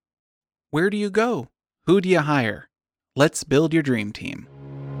Where do you go? Who do you hire? Let's build your dream team.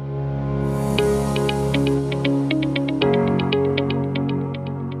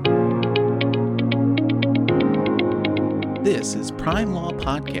 This is Prime Law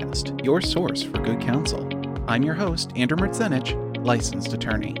Podcast, your source for good counsel. I'm your host, Andrew Mertzenich, licensed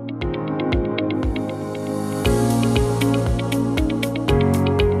attorney.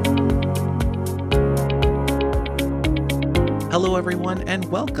 Hello, everyone, and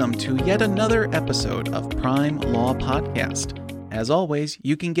welcome to yet another episode of Prime Law Podcast. As always,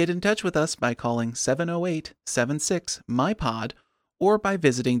 you can get in touch with us by calling 708-76-MyPod or by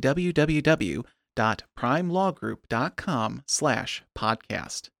visiting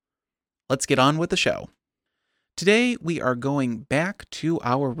www.primelawgroup.com/podcast. Let's get on with the show. Today, we are going back to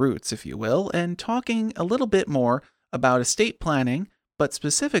our roots, if you will, and talking a little bit more about estate planning, but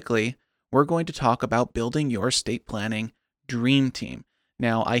specifically, we're going to talk about building your estate planning dream team.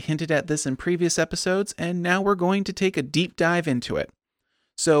 Now, I hinted at this in previous episodes, and now we're going to take a deep dive into it.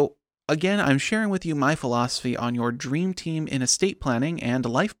 So, again, I'm sharing with you my philosophy on your dream team in estate planning and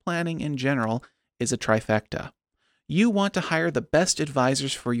life planning in general is a trifecta. You want to hire the best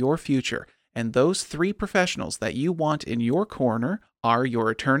advisors for your future, and those three professionals that you want in your corner are your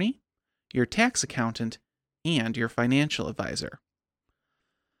attorney, your tax accountant, and your financial advisor.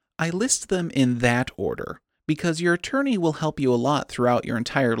 I list them in that order because your attorney will help you a lot throughout your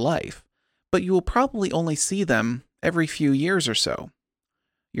entire life, but you will probably only see them every few years or so.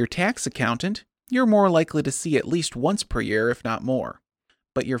 Your tax accountant, you're more likely to see at least once per year, if not more.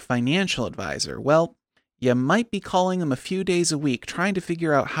 But your financial advisor, well, you might be calling them a few days a week trying to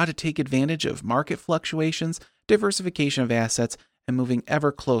figure out how to take advantage of market fluctuations, diversification of assets, and moving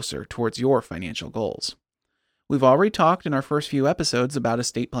ever closer towards your financial goals. We've already talked in our first few episodes about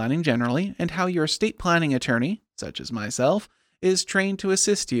estate planning generally and how your estate planning attorney, such as myself, is trained to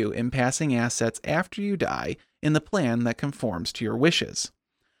assist you in passing assets after you die in the plan that conforms to your wishes.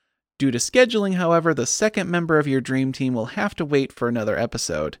 Due to scheduling, however, the second member of your dream team will have to wait for another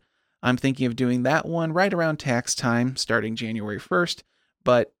episode. I'm thinking of doing that one right around tax time, starting January 1st,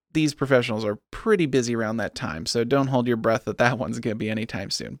 but these professionals are pretty busy around that time, so don't hold your breath that one's going to be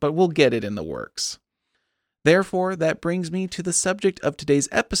anytime soon, but we'll get it in the works. Therefore, that brings me to the subject of today's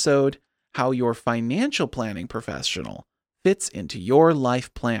episode, how your financial planning professional fits into your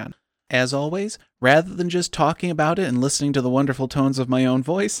life plan. As always, rather than just talking about it and listening to the wonderful tones of my own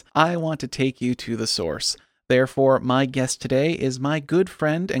voice, I want to take you to the source. Therefore, my guest today is my good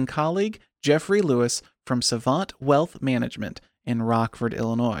friend and colleague, Jeffrey Lewis from Savant Wealth Management in Rockford,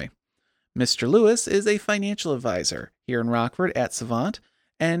 Illinois. Mr. Lewis is a financial advisor here in Rockford at Savant,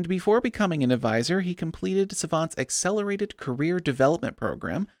 and before becoming an advisor, he completed Savant's Accelerated Career Development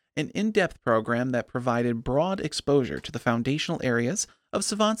Program, an in-depth program that provided broad exposure to the foundational areas of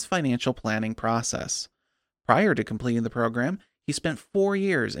Savant's financial planning process. Prior to completing the program, he spent 4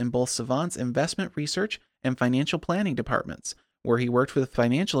 years in both Savant's investment research and financial planning departments, where he worked with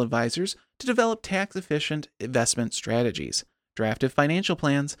financial advisors to develop tax-efficient investment strategies, drafted financial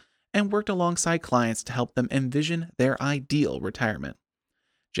plans, and worked alongside clients to help them envision their ideal retirement.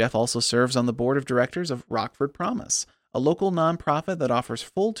 Jeff also serves on the board of directors of Rockford Promise, a local nonprofit that offers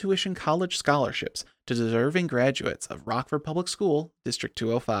full tuition college scholarships to deserving graduates of Rockford Public School, District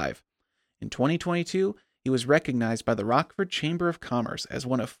 205. In 2022, he was recognized by the Rockford Chamber of Commerce as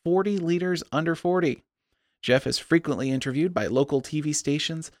one of 40 leaders under 40. Jeff is frequently interviewed by local TV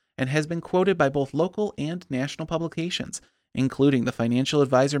stations and has been quoted by both local and national publications, including the Financial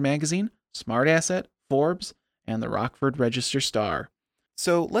Advisor magazine, Smart Asset, Forbes, and the Rockford Register-Star.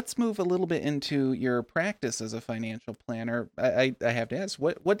 So let's move a little bit into your practice as a financial planner. I have to ask,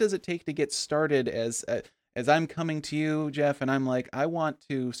 what does it take to get started as I'm coming to you, Jeff, and I'm like, I want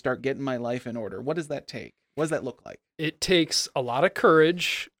to start getting my life in order. What does that take? What does that look like? It takes a lot of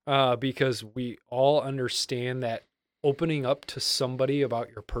courage because we all understand that opening up to somebody about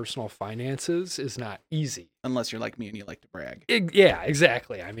your personal finances is not easy. Unless you're like me and you like to brag. Yeah,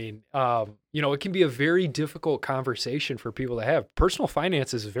 exactly. I mean, it can be a very difficult conversation for people to have. Personal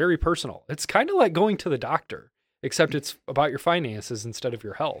finance is very personal. It's kind of like going to the doctor, except it's about your finances instead of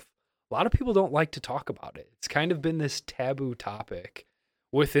your health. A lot of people don't like to talk about it. It's kind of been this taboo topic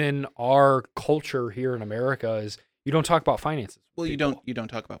within our culture here in America is you don't talk about finances. Well, you don't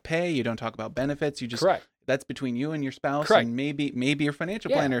talk about pay, you don't talk about benefits, you just Correct. That's between you and your spouse. Correct. And maybe your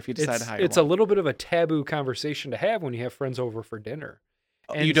financial planner if you decide to hire It's one. a little bit of a taboo conversation to have when you have friends over for dinner.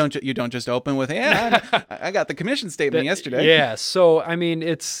 And you don't just open with, I got the commission statement yesterday. Yeah. So, I mean,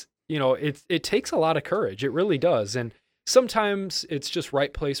 it takes a lot of courage. It really does. And sometimes it's just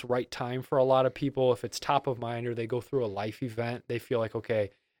right place, right time for a lot of people. If it's top of mind or they go through a life event, they feel like,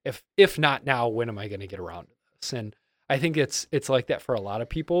 okay, if not now, when am I going to get around to this? And I think it's like that for a lot of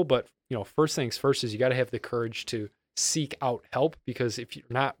people. But first things first is you got to have the courage to seek out help, because if you're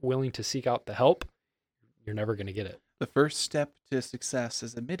not willing to seek out the help, you're never going to get it. The first step to success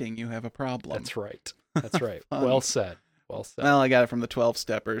is admitting you have a problem. That's right. That's right. Well said. Well said. Well, I got it from the 12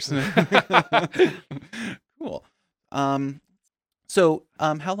 steppers. Cool. So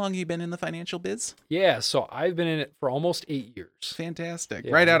how long have you been in the financial biz? Yeah, so I've been in it for almost 8 years. Fantastic.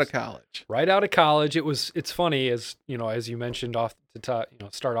 Yeah, right out of college. Right out of college. It's funny, as you mentioned off the top,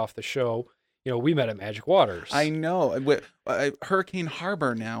 start off the show, we met at Magic Waters. I know. Hurricane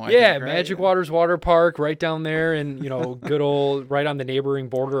Harbor now. I yeah, think, right? Magic Waters Water Park right down there, and good old right on the neighboring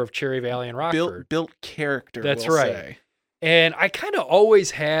border of Cherry Valley and Rockford. Built character. That's we'll right. Say. And I kind of always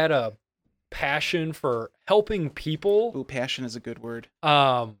had a passion for helping people. Ooh, passion is a good word.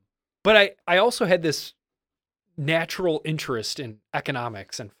 But I also had this natural interest in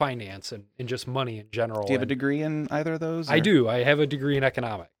economics and finance and just money in general. Do you have a degree in either of those? Or? I do. I have a degree in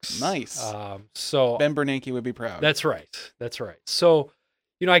economics. Nice. So Ben Bernanke would be proud. That's right. That's right. So,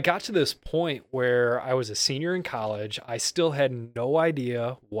 I got to this point where I was a senior in college. I still had no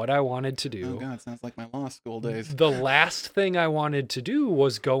idea what I wanted to do. Oh God, sounds like my law school days. The last thing I wanted to do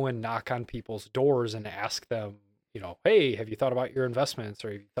was go and knock on people's doors and ask them, hey, have you thought about your investments,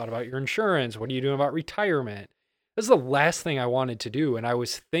 or have you thought about your insurance? What are you doing about retirement? This is the last thing I wanted to do. And I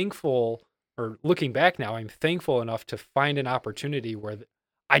was thankful, or looking back now, I'm thankful enough to find an opportunity where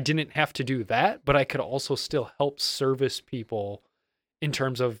I didn't have to do that, but I could also still help service people in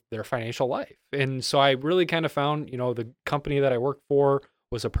terms of their financial life. And so I really kind of found, the company that I worked for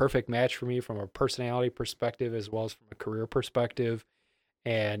was a perfect match for me from a personality perspective as well as from a career perspective.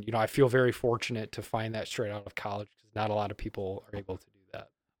 And, I feel very fortunate to find that straight out of college, because not a lot of people are able to do that.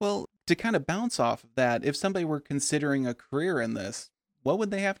 Well, to kind of bounce off of that, if somebody were considering a career in this, what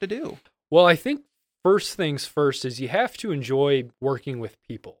would they have to do? Well, I think first things first is you have to enjoy working with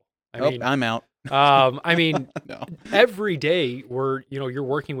people. I'm out. No. Every day you're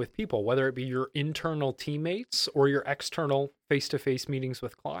working with people, whether it be your internal teammates or your external face-to-face meetings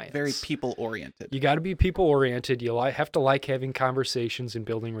with clients. Very people-oriented. You got to be people-oriented. You have to like having conversations and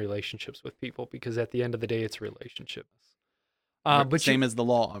building relationships with people, because at the end of the day, it's relationships. But same as the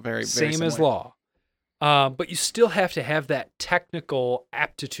law. Very same as law. But you still have to have that technical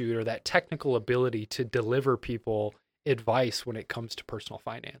aptitude or that technical ability to deliver people advice when it comes to personal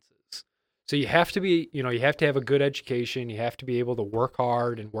finances. So you have to be, you have to have a good education. You have to be able to work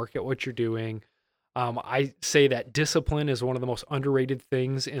hard and work at what you're doing. I say that discipline is one of the most underrated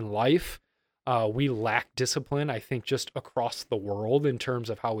things in life. We lack discipline, I think, just across the world in terms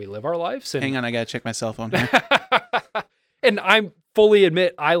of how we live our lives. And, hang on, I got to check my cell phone. And I fully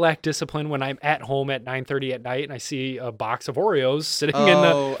admit I lack discipline when I'm at home at 9:30 at night and I see a box of Oreos sitting in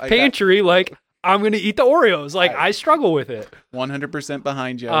the pantry. I'm going to eat the Oreos. I struggle with it. 100%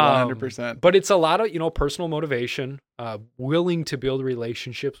 behind you. 100%. But it's a lot of, personal motivation, willing to build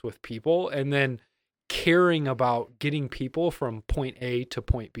relationships with people, and then caring about getting people from point A to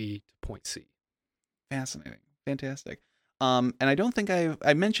point B to point C. Fascinating. Fantastic. And I don't think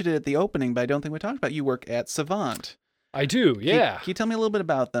I mentioned it at the opening, but I don't think we talked about you work at Savant. I do, yeah. Can you tell me a little bit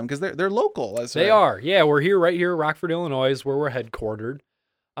about them? Because they're local. They are, yeah. We're right here, Rockford, Illinois, is where we're headquartered.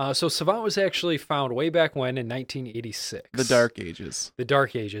 So Savant was actually found way back when in 1986. The Dark Ages. The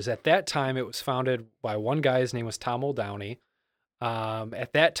Dark Ages. At that time, it was founded by one guy. His name was Tom O'Downey.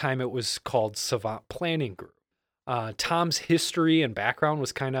 At that time, it was called Savant Planning Group. Tom's history and background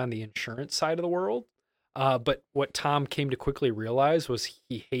was kind of on the insurance side of the world. But what Tom came to quickly realize was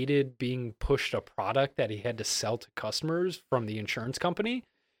he hated being pushed a product that he had to sell to customers from the insurance company.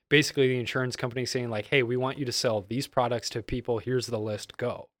 Basically, the insurance company saying hey, we want you to sell these products to people. Here's the list.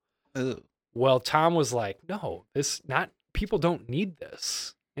 Go. Ugh. Well, Tom was like, no, people don't need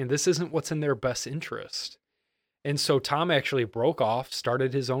this. And this isn't what's in their best interest. And so Tom actually broke off,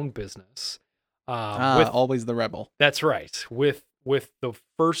 started his own business. Always the rebel. That's right. With the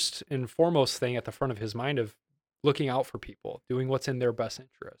first and foremost thing at the front of his mind of looking out for people, doing what's in their best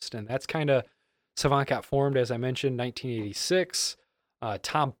interest. And that's kind of, Savant got formed, as I mentioned, 1986.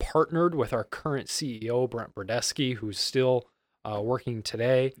 Tom partnered with our current CEO, Brent Brodesky, who's still working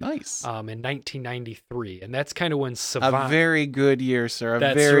today. Nice. In 1993. And that's kind of when Savant... A very good year, sir.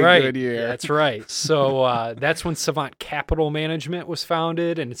 That's very right. good year. That's right. So that's when Savant Capital Management was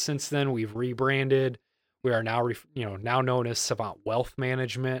founded. And since then, we've rebranded. We are now, now known as Savant Wealth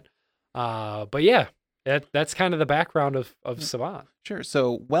Management. But yeah, that's kind of the background of Savant. Sure.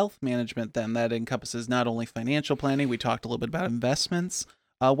 So wealth management, then, that encompasses not only financial planning. We talked a little bit about investments.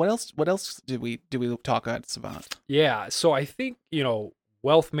 What else did we talk about at Savant? Yeah. So I think,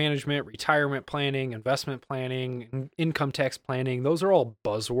 wealth management, retirement planning, investment planning, income tax planning, those are all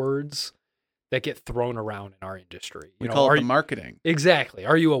buzzwords that get thrown around in our industry. We call it the marketing. Exactly.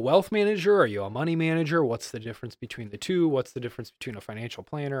 Are you a wealth manager? Are you a money manager? What's the difference between the two? What's the difference between a financial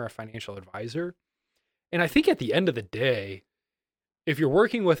planner, a financial advisor? And I think at the end of the day, if you're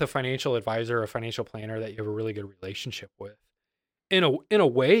working with a financial advisor or a financial planner that you have a really good relationship with, in a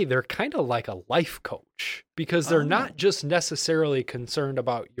way, they're kind of like a life coach, because they're not just necessarily concerned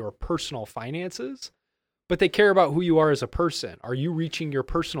about your personal finances, but they care about who you are as a person. Are you reaching your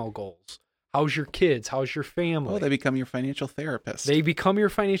personal goals? How's your kids? How's your family? Oh, they become your financial therapist. They become your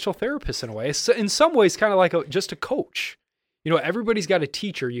financial therapist in a way. So in some ways, kind of like just a coach. Everybody's got a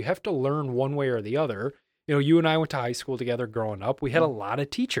teacher. You have to learn one way or the other. You and I went to high school together growing up. We had a lot of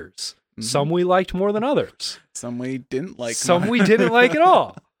teachers. Mm-hmm. Some we liked more than others. Some we didn't like. Some we didn't like at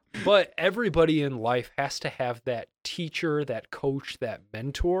all. But everybody in life has to have that teacher, that coach, that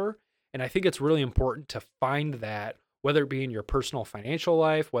mentor. And I think it's really important to find that, whether it be in your personal financial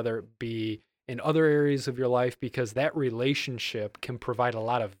life, whether it be in other areas of your life, because that relationship can provide a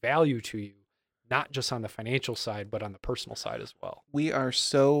lot of value to you, not just on the financial side, but on the personal side as well. We are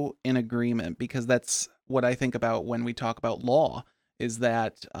so in agreement, because that's what I think about when we talk about law, is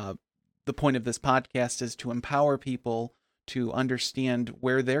that the point of this podcast is to empower people to understand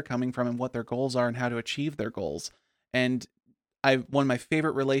where they're coming from and what their goals are and how to achieve their goals. And one of my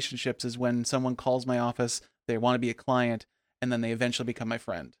favorite relationships is when someone calls my office, they want to be a client, and then they eventually become my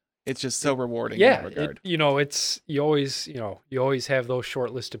friend. It's just so rewarding in that regard. You always have those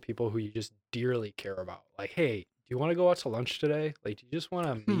short list of people who you just dearly care about. Like, hey, do you want to go out to lunch today? Like, do you just want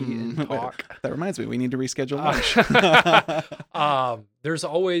to meet and talk? That reminds me, we need to reschedule lunch. There's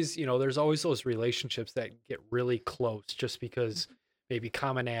always those relationships that get really close just because maybe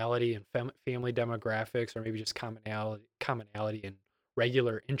commonality in family demographics, or maybe just commonality in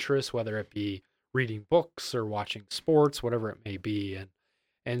regular interests, whether it be reading books or watching sports, whatever it may be.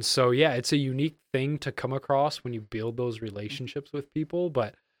 And so, yeah, it's a unique thing to come across when you build those relationships with people.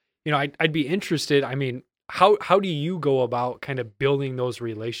 But, I'd be interested. I mean, how do you go about kind of building those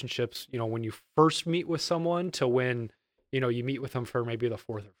relationships, when you first meet with someone to when, you meet with them for maybe the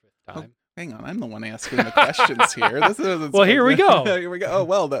fourth or fifth time? Oh, hang on, I'm the one asking the questions here. Well, here we go. Here we go. Oh,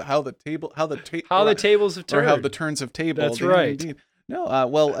 well, how the tables have turned, or how the turns have tabled. That's right. Indeed. No,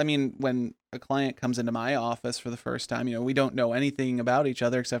 well, I mean, when a client comes into my office for the first time, we don't know anything about each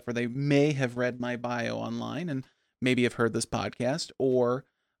other except for they may have read my bio online and maybe have heard this podcast, or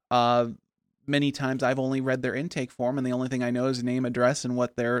many times I've only read their intake form, and the only thing I know is name, address, and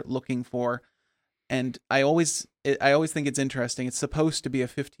what they're looking for. And I always think it's interesting. It's supposed to be a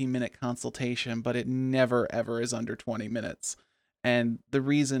 15-minute consultation, but it never, ever is under 20 minutes. And the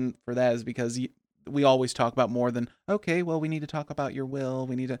reason for that is because we always talk about more than, okay, well, we need to talk about your will.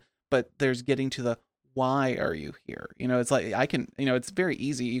 But there's getting to the, why are you here? It's like, it's very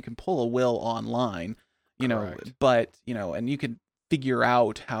easy. You can pull a will online, Correct. But, and you can figure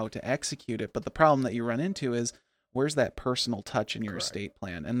out how to execute it. But the problem that you run into is, where's that personal touch in your Correct. estate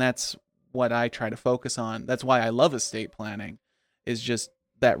plan? And that's what I try to focus on. That's why I love estate planning, is just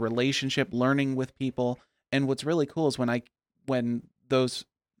that relationship, learning with people. And what's really cool is when those,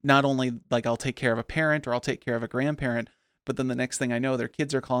 not only like I'll take care of a parent or I'll take care of a grandparent, but then the next thing I know, their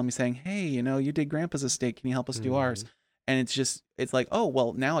kids are calling me saying, hey, you did grandpa's estate. Can you help us do ours? And it's like, oh,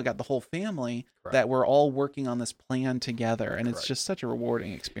 well, now I got the whole family that we're all working on this plan together. And it's just such a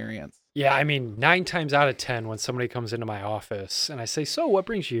rewarding experience. Yeah, I mean, 9 times out of 10, when somebody comes into my office and I say, so what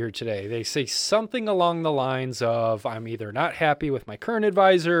brings you here today? They say something along the lines of, I'm either not happy with my current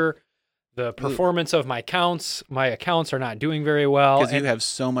advisor, the performance of my accounts are not doing very well. Because you have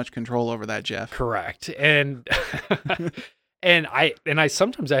so much control over that, Jeff. Correct. And and I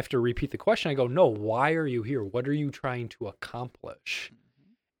sometimes have to repeat the question. I go, no, why are you here? What are you trying to accomplish?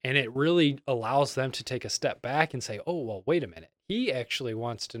 And it really allows them to take a step back and say, oh, well, wait a minute. He actually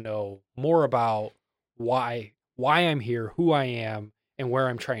wants to know more about why I'm here, who I am, and where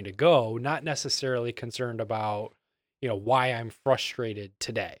I'm trying to go, not necessarily concerned about, why I'm frustrated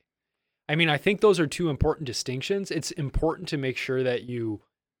today. I mean, I think those are two important distinctions. It's important to make sure that you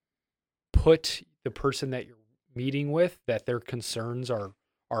put the person that you're meeting with, that their concerns are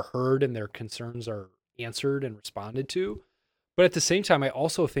heard and their concerns are answered and responded to. But at the same time, I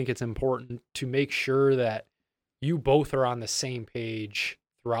also think it's important to make sure that you both are on the same page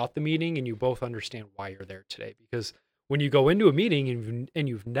throughout the meeting and you both understand why you're there today. Because when you go into a meeting and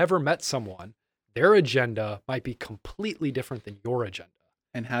you've never met someone, their agenda might be completely different than your agenda.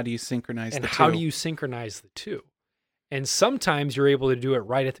 And how do you synchronize the two? And how do you synchronize the two? And sometimes you're able to do it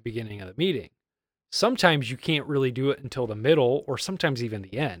right at the beginning of the meeting. sometimes you can't really do it until the middle or sometimes even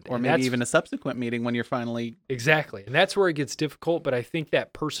the end. Or maybe even a subsequent meeting when you're finally... Exactly. And that's where it gets difficult. But I think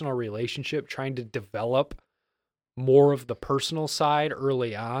that personal relationship, trying to develop more of the personal side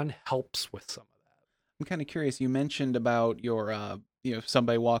early on, helps with some of that. I'm kind of curious. You mentioned about your, if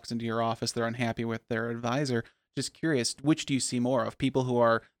somebody walks into your office, they're unhappy with their advisor. Just curious, which do you see more of? People who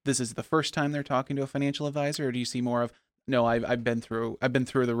are, this is the first time they're talking to a financial advisor, or do you see more of, no, I've been through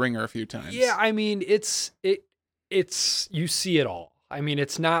the ringer a few times? Yeah, I mean, it's you see it all. I mean,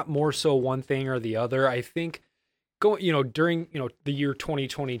 it's not more so one thing or the other. I think during the year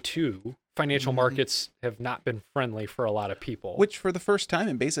 2022, financial markets have not been friendly for a lot of people. Which for the first time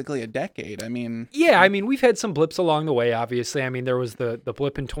in basically a decade, I mean... Yeah, I mean, we've had some blips along the way, obviously. I mean, there was the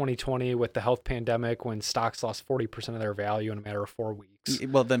blip in 2020 with the health pandemic when stocks lost 40% of their value in a matter of 4 weeks.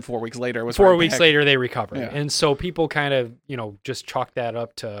 Well, then 4 weeks later, it was 4 weeks later, they recovered. Yeah. And so people kind of, just chalked that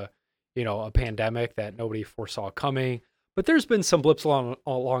up to, a pandemic that nobody foresaw coming. But there's been some blips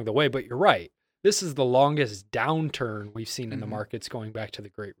along the way, but you're right. This is the longest downturn we've seen in the markets going back to the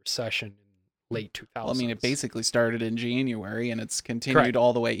Great Recession in late 2000s. Well, I mean, it basically started in January and it's continued Correct.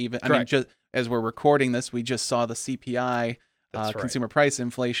 all the way even. I mean, just as we're recording this, we just saw the CPI, consumer price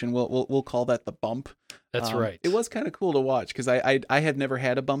inflation. We'll call that the bump. That's right. It was kind of cool to watch because I had never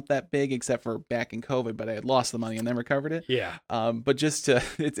had a bump that big except for back in COVID, but I had lost the money and then recovered it. Yeah. But just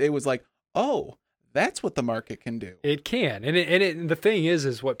it was like, oh, that's what the market can do. It can. And the thing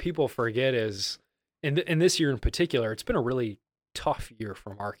is what people forget is, in this year in particular, it's been a really tough year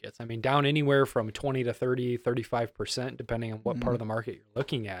for markets. I mean, down anywhere from 20 to 30, 35%, depending on what part of the market you're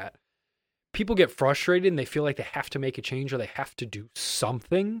looking at. People get frustrated and they feel like they have to make a change or they have to do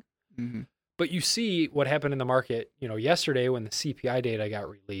something. Mm-hmm. But you see what happened in the market, yesterday when the CPI data got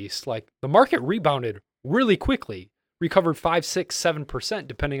released, like the market rebounded really quickly, recovered 5, 6, 7%,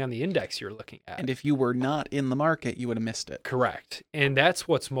 depending on the index you're looking at. And if you were not in the market, you would have missed it. Correct. And that's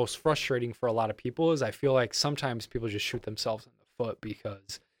what's most frustrating for a lot of people is I feel like sometimes people just shoot themselves in the foot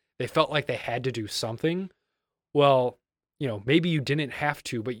because they felt like they had to do something. Well, maybe you didn't have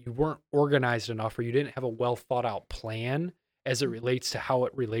to, but you weren't organized enough or you didn't have a well thought out plan as it relates to how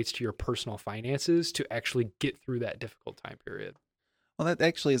it relates to your personal finances to actually get through that difficult time period. Well, that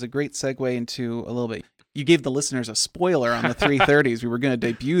actually is a great segue into a little bit. You gave the listeners a spoiler on the 330s. We were going to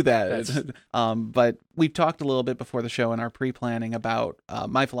debut that. But we've talked a little bit before the show in our pre-planning about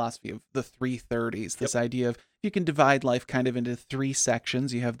my philosophy of the 330s, this idea of you can divide life kind of into 3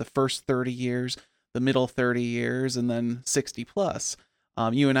 sections. You have the first 30 years, the middle 30 years, and then 60 plus.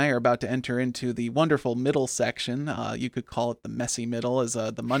 You and I are about to enter into the wonderful middle section. You could call it the messy middle, as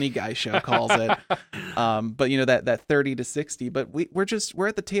the Money Guy show calls it. But that 30 to 60. But we're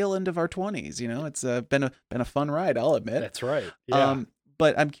at the tail end of our 20s. It's been a fun ride, I'll admit. That's right. Yeah.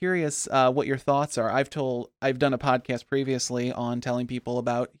 But I'm curious what your thoughts are. I've done a podcast previously on telling people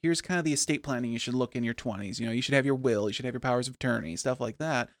about here's kind of the estate planning you should look in your 20s. You should have your will, you should have your powers of attorney, stuff like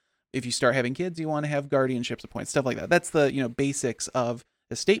that. If you start having kids, you want to have guardianships appointed, stuff like that. That's the basics of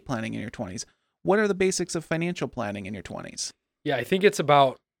estate planning in your 20s. What are the basics of financial planning in your 20s? Yeah, I think it's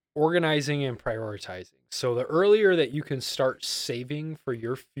about organizing and prioritizing. So the earlier that you can start saving for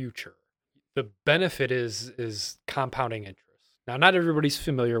your future, the benefit is compounding interest. Now, not everybody's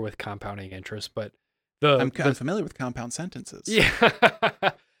familiar with compounding interest, but I'm familiar with compound sentences. Yeah.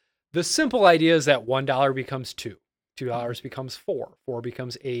 The simple idea is that $1 becomes $2. $2 becomes $4. $4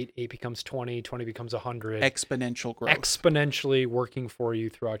 becomes $8. $8 becomes $20. $20 becomes $100. Exponential growth. Exponentially working for you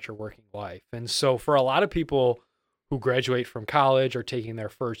throughout your working life. And so for a lot of people who graduate from college or taking their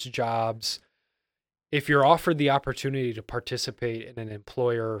first jobs, if you're offered the opportunity to participate in an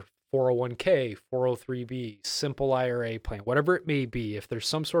employer 401k, 403b, simple IRA plan, whatever it may be, if there's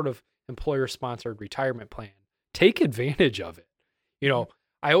some sort of employer-sponsored retirement plan, take advantage of it.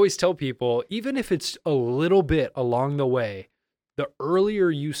 I always tell people, even if it's a little bit along the way, the earlier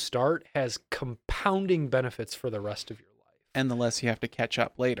you start has compounding benefits for the rest of your life. And the less you have to catch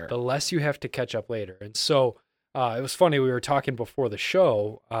up later. And so it was funny, we were talking before the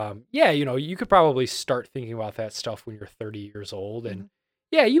show. You could probably start thinking about that stuff when you're 30 years old. And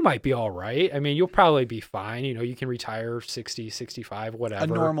yeah, you might be all right. I mean, you'll probably be fine. You can retire 60, 65, whatever. A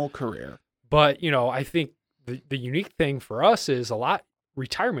normal career. But, I think the unique thing for us is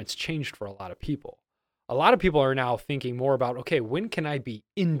retirement's changed for a lot of people. A lot of people are now thinking more about, okay, when can I be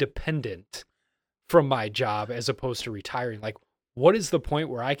independent from my job as opposed to retiring? Like, what is the point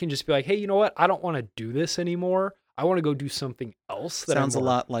where I can just be like, hey, you know what? I don't want to do this anymore. I want to go do something else. Sounds a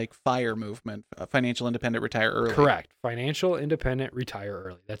lot like FIRE movement, financial independent, retire early. Correct. Financial independent, retire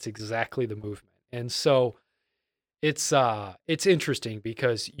early. That's exactly the movement. And so it's interesting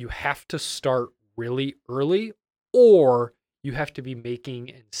because you have to start really early, or you have to be making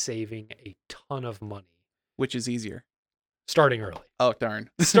and saving a ton of money. Which is easier? Starting early. Oh, darn.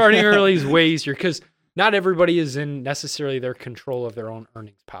 Starting early is way easier because not everybody is in necessarily their control of their own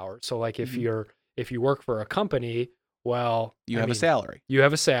earnings power. So like if you work for a company, well, you have a salary. You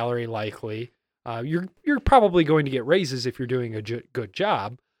have a salary likely. You're probably going to get raises if you're doing a good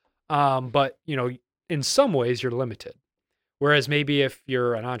job. But in some ways you're limited. Whereas maybe if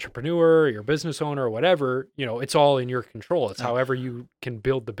you're an entrepreneur, you're a business owner or whatever, it's all in your control. It's however you can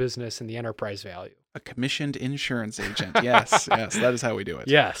build the business and the enterprise value. A commissioned insurance agent. Yes, yes, that is how we do it.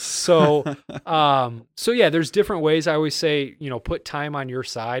 Yes. So, there's different ways. I always say, put time on your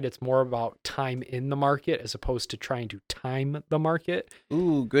side. It's more about time in the market as opposed to trying to time the market.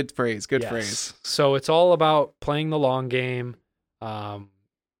 Ooh, good phrase. Good phrase. So it's all about playing the long game, and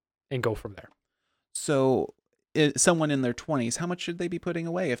go from there. So someone in their 20s, how much should they be putting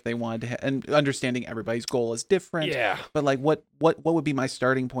away if they wanted to and understanding everybody's goal is different. Yeah. But like what would be my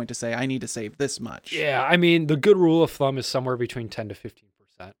starting point to say I need to save this much? Yeah. I mean, the good rule of thumb is somewhere between 10 to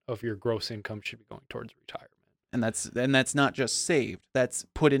 15% of your gross income should be going towards retirement. And that's not just saved, that's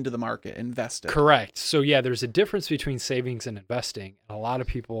put into the market, invested. Correct. So yeah, there's a difference between savings and investing. And a lot of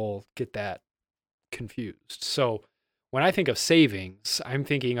people get that confused. So when I think of savings, I'm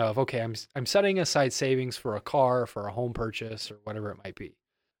thinking of, okay, I'm setting aside savings for a car, for a home purchase, or whatever it might be.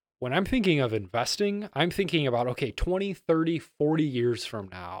 When I'm thinking of investing, I'm thinking about, okay, 20, 30, 40 years from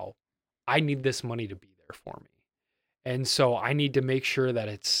now, I need this money to be there for me. And so I need to make sure that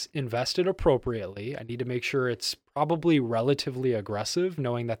it's invested appropriately. I need to make sure it's probably relatively aggressive,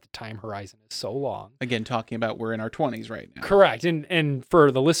 knowing that the time horizon is so long. Again, talking about we're in our 20s right now. Correct. And for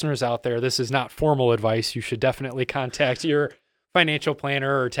the listeners out there, this is not formal advice. You should definitely contact your financial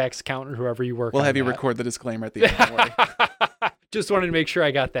planner or tax accountant, whoever you work with. We'll have you record the disclaimer at the end. Don't worry. Just wanted to make sure I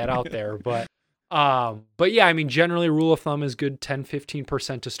got that out there. But yeah, I mean, generally rule of thumb is good 10,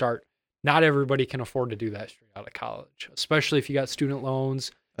 15% to start. Not everybody can afford to do that straight out of college, especially if you got student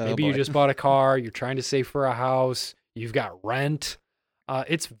loans. Maybe you just bought a car, you're trying to save for a house, you've got rent.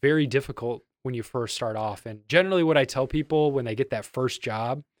 It's very difficult when you first start off. And generally what I tell people when they get that first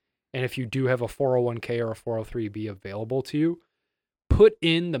job, and if you do have a 401k or a 403b available to you, put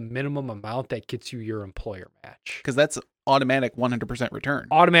in the minimum amount that gets you your employer match. Because that's automatic 100% return.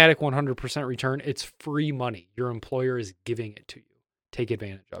 Automatic 100% return. It's free money. Your employer is giving it to you. Take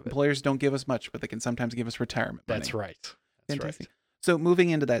advantage of it. Employers don't give us much, but they can sometimes give us retirement money. That's right. Fantastic. Right. So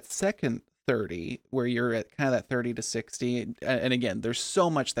moving into that second 30, where you're at kind of that 30 to 60, and again, there's so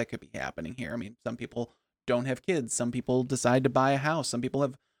much that could be happening here. I mean, some people don't have kids. Some people decide to buy a house. Some people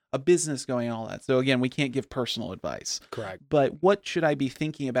have a business going and all that. So again, we can't give personal advice. Correct. But what should I be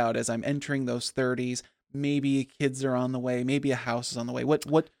thinking about as I'm entering those 30s? Maybe kids are on the way. Maybe a house is on the way.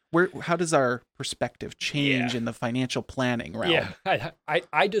 How does our perspective change in the financial planning realm? Yeah,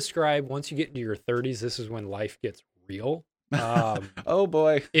 I describe once you get into your 30s, this is when life gets real. Oh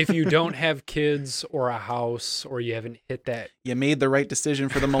boy. If you don't have kids or a house, or you haven't hit that. You made the right decision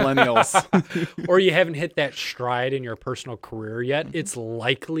for the millennials. Or you haven't hit that stride in your personal career yet, it's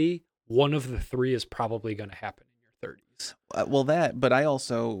likely one of the three is probably going to happen in your 30s. But I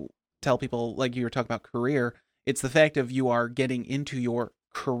also tell people, like you were talking about career, it's the fact of you are getting into your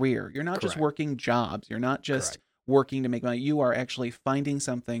career. You're not just working jobs. You're not just working to make money. You are actually finding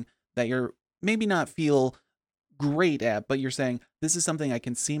something that you're maybe not feel great at, but you're saying, this is something I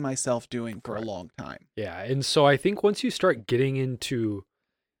can see myself doing for a long time. Yeah. And so I think once you start getting into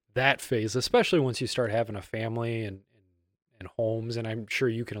that phase, especially once you start having a family and homes, and I'm sure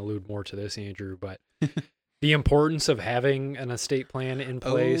you can allude more to this, Andrew, but the importance of having an estate plan in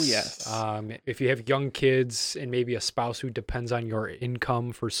place. Oh, yes. If you have young kids and maybe a spouse who depends on your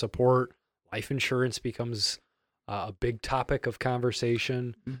income for support, life insurance becomes a big topic of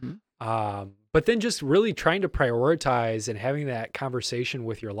conversation. Mm-hmm. But then just really trying to prioritize and having that conversation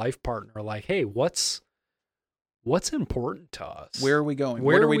with your life partner, like, hey, what's important to us? Where are we going?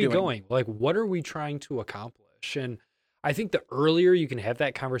 Where are we going? Like, what are we trying to accomplish? And I think the earlier you can have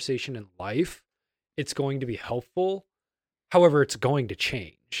that conversation in life, it's going to be helpful. However, it's going to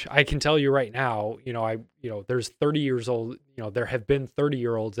change. I can tell you right now, there's 30 years old, there have been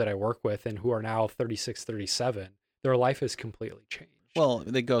 30-year-olds that I work with and who are now 36, 37. Their life has completely changed. Well,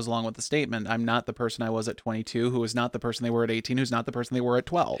 it goes along with the statement, I'm not the person I was at 22, who is not the person they were at 18, who's not the person they were at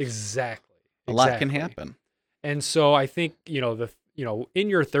 12. Exactly. A lot can happen. And so I think, in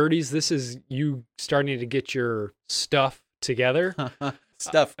your 30s, this is you starting to get your stuff together.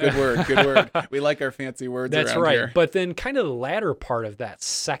 Stuff. Good word. Good word. We like our fancy words around here. That's right. But then kind of the latter part of that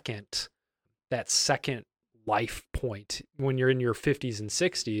second life point when you're in your 50s and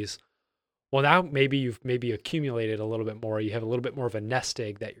 60s, Well, now maybe you've accumulated a little bit more. You have a little bit more of a nest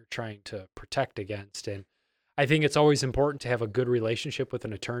egg that you're trying to protect against. And I think it's always important to have a good relationship with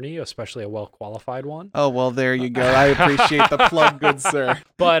an attorney, especially a well-qualified one. Oh, well, there you go. I appreciate the plug, good sir.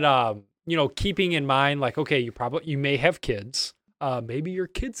 But, keeping in mind, like, okay, you may have kids. Maybe your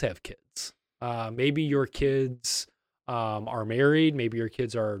kids have kids. Maybe your kids are married. Maybe your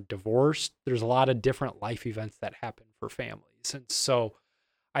kids are divorced. There's a lot of different life events that happen for families. And so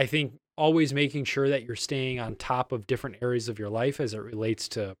I think always making sure that you're staying on top of different areas of your life as it relates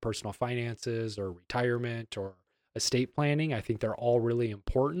to personal finances or retirement or estate planning. I think they're all really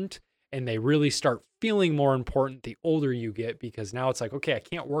important, and they really start feeling more important the older you get, because now it's like, okay, I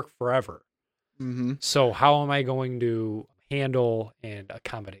can't work forever. Mm-hmm. So how am I going to handle and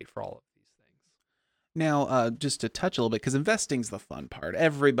accommodate for all of these things? Now, just to touch a little bit, because investing's the fun part.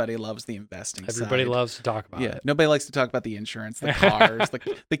 Everybody loves the investing Everybody side. loves to talk about it. Yeah, nobody likes to talk about the insurance, the cars,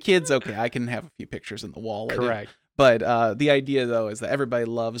 the kids. Okay, I can have a few pictures in the wall. Correct. But the idea, though, is that everybody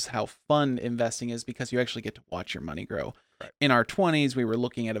loves how fun investing is because you actually get to watch your money grow. Right. In our 20s, we were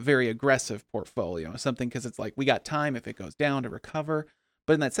looking at a very aggressive portfolio, something because it's like we got time if it goes down to recover.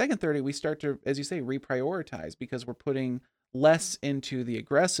 But in that second 30, we start to, as you say, reprioritize because we're putting less into the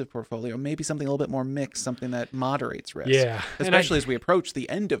aggressive portfolio, maybe something a little bit more mixed, something that moderates risk. Yeah. Especially as we approach the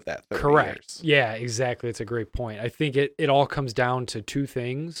end of that 30 Correct. years. Yeah, exactly. It's a great point. I think it all comes down to two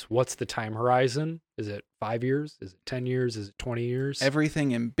things. What's the time horizon? Is it 5 years? Is it 10 years? Is it 20 years?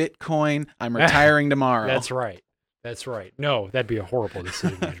 Everything in Bitcoin. I'm retiring tomorrow. That's right. That's right. No, that'd be a horrible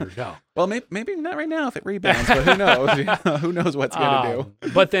decision, Andrew. No. Well, maybe not right now if it rebounds, but who knows? Who knows what's going to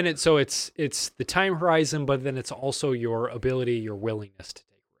do? But then it's the time horizon, but then it's also your ability, your willingness to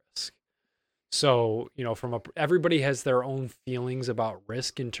take risk. So, everybody has their own feelings about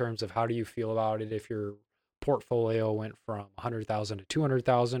risk in terms of how do you feel about it if your portfolio went from 100,000 to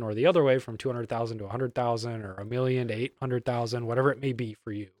 200,000, or the other way from 200,000 to 100,000, or 1,000,000 to 800,000, whatever it may be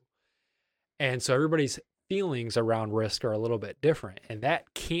for you. And so everybody's feelings around risk are a little bit different, and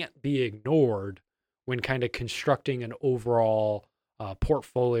that can't be ignored when kind of constructing an overall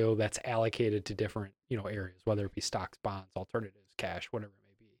portfolio that's allocated to different areas, whether it be stocks, bonds, alternatives, cash, whatever it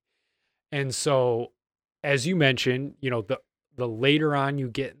may be. And so, as you mentioned, the later on you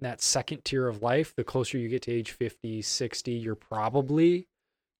get in that second tier of life, the closer you get to age 50, 60, you're probably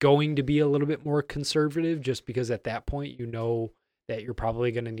going to be a little bit more conservative, just because at that point you know that you're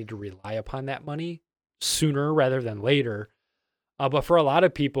probably going to need to rely upon that money sooner rather than later. But for a lot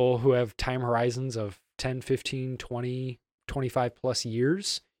of people who have time horizons of 10, 15, 20, 25 plus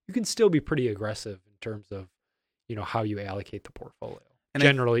years, you can still be pretty aggressive in terms of, how you allocate the portfolio, and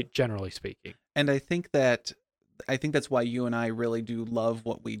generally speaking. And I think that's why you and I really do love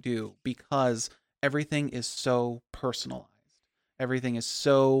what we do, because everything is so personalized. Everything is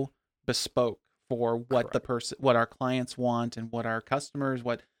so bespoke for what what our clients want and what our customers,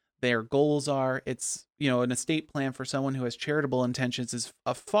 what their goals are. It's, an estate plan for someone who has charitable intentions is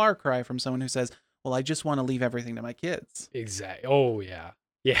a far cry from someone who says, well, I just want to leave everything to my kids. Exactly. Oh, yeah.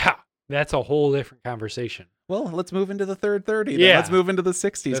 Yeah. That's a whole different conversation. Well, let's move into the third 30. Yeah. Let's move into the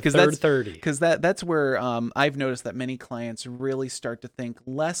 60s. Because that's where I've noticed that many clients really start to think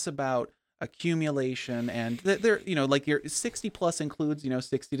less about accumulation, and they're, like your 60 plus includes,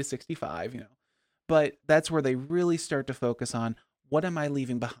 60 to 65, but that's where they really start to focus on, what am I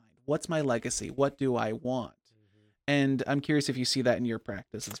leaving behind? What's my legacy? What do I want? Mm-hmm. And I'm curious if you see that in your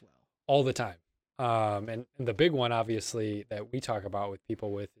practice as well. All the time. And the big one, obviously, that we talk about with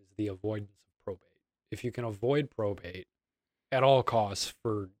people is the avoidance of probate. If you can avoid probate at all costs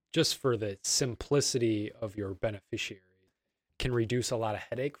for the simplicity of your beneficiary, can reduce a lot of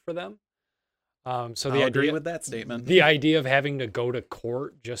headache for them. So I agree with that statement. The idea of having to go to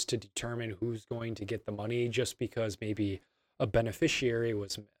court just to determine who's going to get the money just because maybe a beneficiary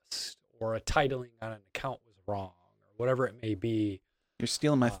was missed or a titling on an account was wrong or whatever it may be. You're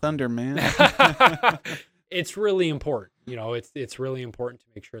stealing my thunder, man. It's really important. It's really important to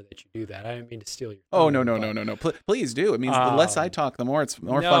make sure that you do that. I didn't mean to steal your thunder. Oh, no. Please do. It means the less I talk, the more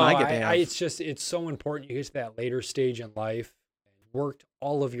fun I get to have. It's so important. You get to that later stage in life and worked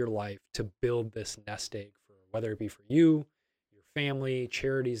all of your life to build this nest egg for whether it be for you, your family,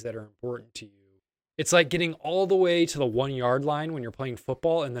 charities that are important to you. It's like getting all the way to the 1 yard line when you're playing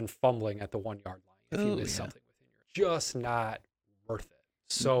football and then fumbling at the 1 yard line if you miss something within your, just not worth it.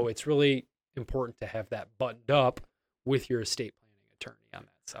 So it's really important to have that buttoned up with your estate planning attorney on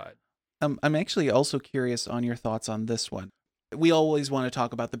that side. I'm actually also curious on your thoughts on this one. We always want to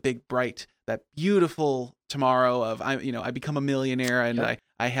talk about the big, bright, that beautiful tomorrow of I become a millionaire and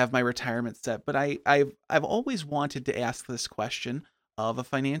I have my retirement set. But I've always wanted to ask this question of a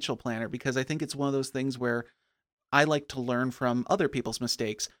financial planner, because I think it's one of those things where I like to learn from other people's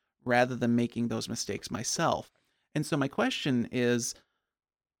mistakes rather than making those mistakes myself. And so my question is,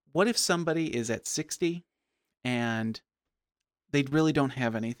 what if somebody is at 60 and they really don't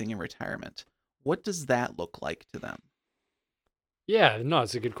have anything in retirement? What does that look like to them? Yeah, no,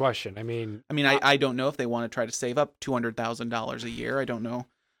 it's a good question. I don't know if they want to try to save up $200,000 a year. I don't know.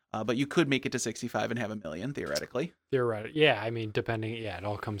 But you could make it to 65 and have $1 million, theoretically. Theoretically, yeah. Depending, it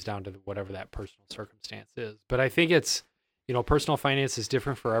all comes down to whatever that personal circumstance is. But I think it's, personal finance is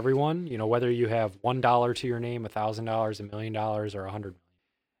different for everyone. Whether you have $1 to your name, $1,000, $1 million, or $100 million.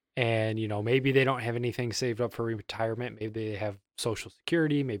 And, maybe they don't have anything saved up for retirement. Maybe they have Social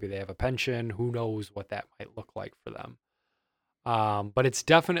Security. Maybe they have a pension. Who knows what that might look like for them. But it's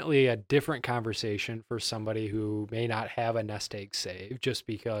definitely a different conversation for somebody who may not have a nest egg saved, just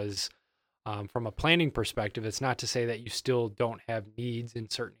because from a planning perspective, it's not to say that you still don't have needs in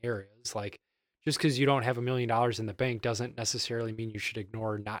certain areas. Like, just because you don't have $1 million in the bank doesn't necessarily mean you should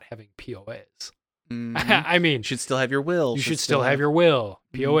ignore not having POAs. Mm-hmm. You should still have your will. You should still have your will.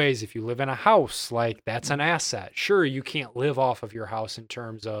 POAs, if you live in a house, like, that's an asset. Sure, you can't live off of your house in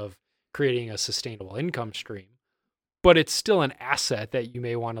terms of creating a sustainable income stream, but it's still an asset that you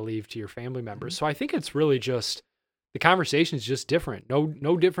may want to leave to your family members. So I think it's really just, the conversation is just different.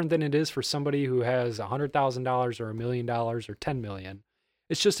 No different than it is for somebody who has $100,000 or $1 million or $10 million.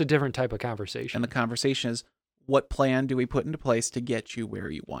 It's just a different type of conversation. And the conversation is, what plan do we put into place to get you where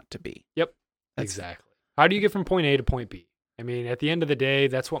you want to be? Yep, exactly. How do you get from point A to point B? At the end of the day,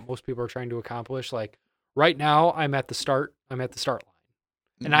 that's what most people are trying to accomplish. Like, right now, I'm at the start line.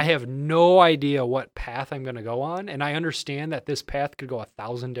 And I have no idea what path I'm going to go on. And I understand that this path could go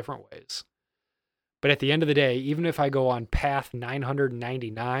 1,000 different ways. But at the end of the day, even if I go on path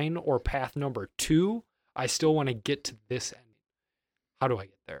 999 or path number 2, I still want to get to this end. How do I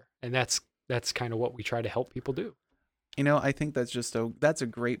get there? And that's kind of what we try to help people do. I think that's a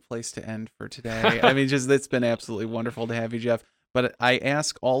great place to end for today. It's been absolutely wonderful to have you, Jeff. But I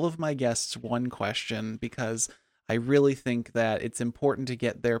ask all of my guests one question, because I really think that it's important to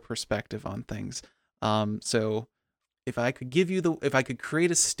get their perspective on things. So if I could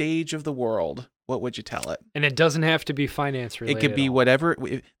create a stage of the world, what would you tell it? And it doesn't have to be finance related. It could be whatever.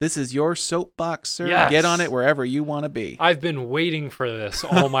 This is your soapbox, sir. Yes. Get on it wherever you want to be. I've been waiting for this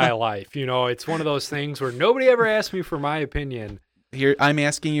all my life. It's one of those things where nobody ever asked me for my opinion. Here, I'm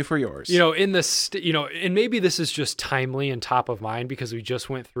asking you for yours. And maybe this is just timely and top of mind because we just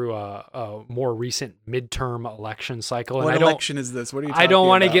went through a more recent midterm election cycle. What election is this? What are you talking about? I don't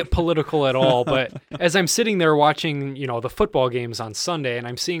want to get political at all, but as I'm sitting there watching, the football games on Sunday, and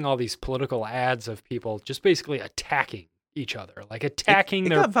I'm seeing all these political ads of people just basically attacking each other, like attacking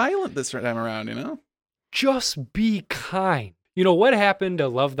it got violent this time around, Just be kind. What happened to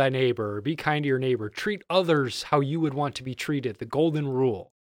love thy neighbor, be kind to your neighbor, treat others how you would want to be treated, the golden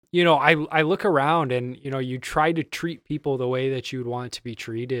rule. I look around and, you try to treat people the way that you would want to be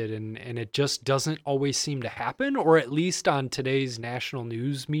treated, and it just doesn't always seem to happen, or at least on today's national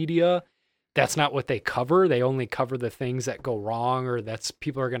news media, that's not what they cover. They only cover the things that go wrong or that's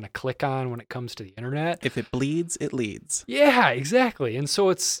people are going to click on when it comes to the internet. If it bleeds, it leads. Yeah, exactly. And so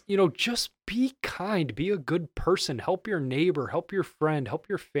it's, just be kind, be a good person, help your neighbor, help your friend, help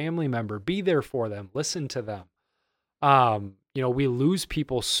your family member, be there for them, listen to them. We lose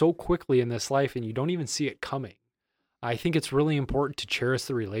people so quickly in this life and you don't even see it coming. I think it's really important to cherish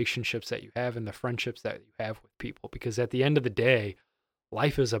the relationships that you have and the friendships that you have with people, because at the end of the day,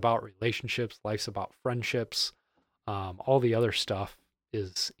 life is about relationships. Life's about friendships. All the other stuff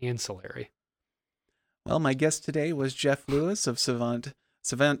is ancillary. Well, my guest today was Jeff Lewis of Savant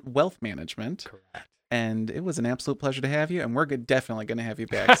Wealth Management. Correct. And it was an absolute pleasure to have you. And we're definitely going to have you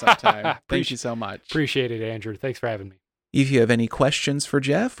back sometime. Thank you so much. Appreciate it, Andrew. Thanks for having me. If you have any questions for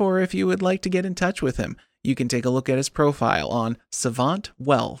Jeff, or if you would like to get in touch with him, you can take a look at his profile on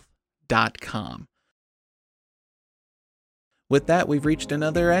savantwealth.com. With that, we've reached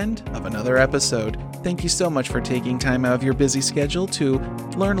another end of another episode. Thank you so much for taking time out of your busy schedule to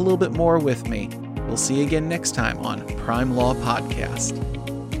learn a little bit more with me. We'll see you again next time on Prime Law Podcast.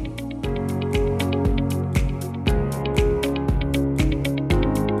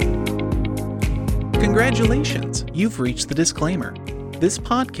 Congratulations! You've reached the disclaimer. This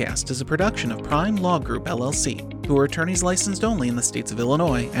podcast is a production of Prime Law Group, LLC, who are attorneys licensed only in the states of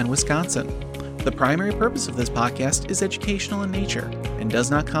Illinois and Wisconsin. The primary purpose of this podcast is educational in nature and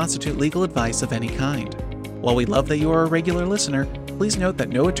does not constitute legal advice of any kind. While we love that you are a regular listener, please note that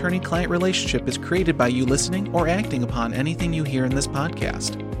no attorney-client relationship is created by you listening or acting upon anything you hear in this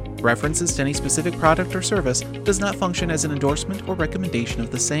podcast. References to any specific product or service does not function as an endorsement or recommendation of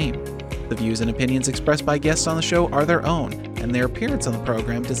the same. The views and opinions expressed by guests on the show are their own, and their appearance on the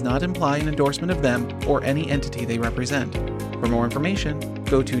program does not imply an endorsement of them or any entity they represent. For more information,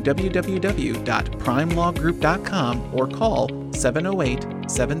 go to www.primelawgroup.com or call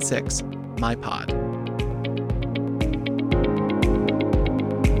 708-76-MyPod.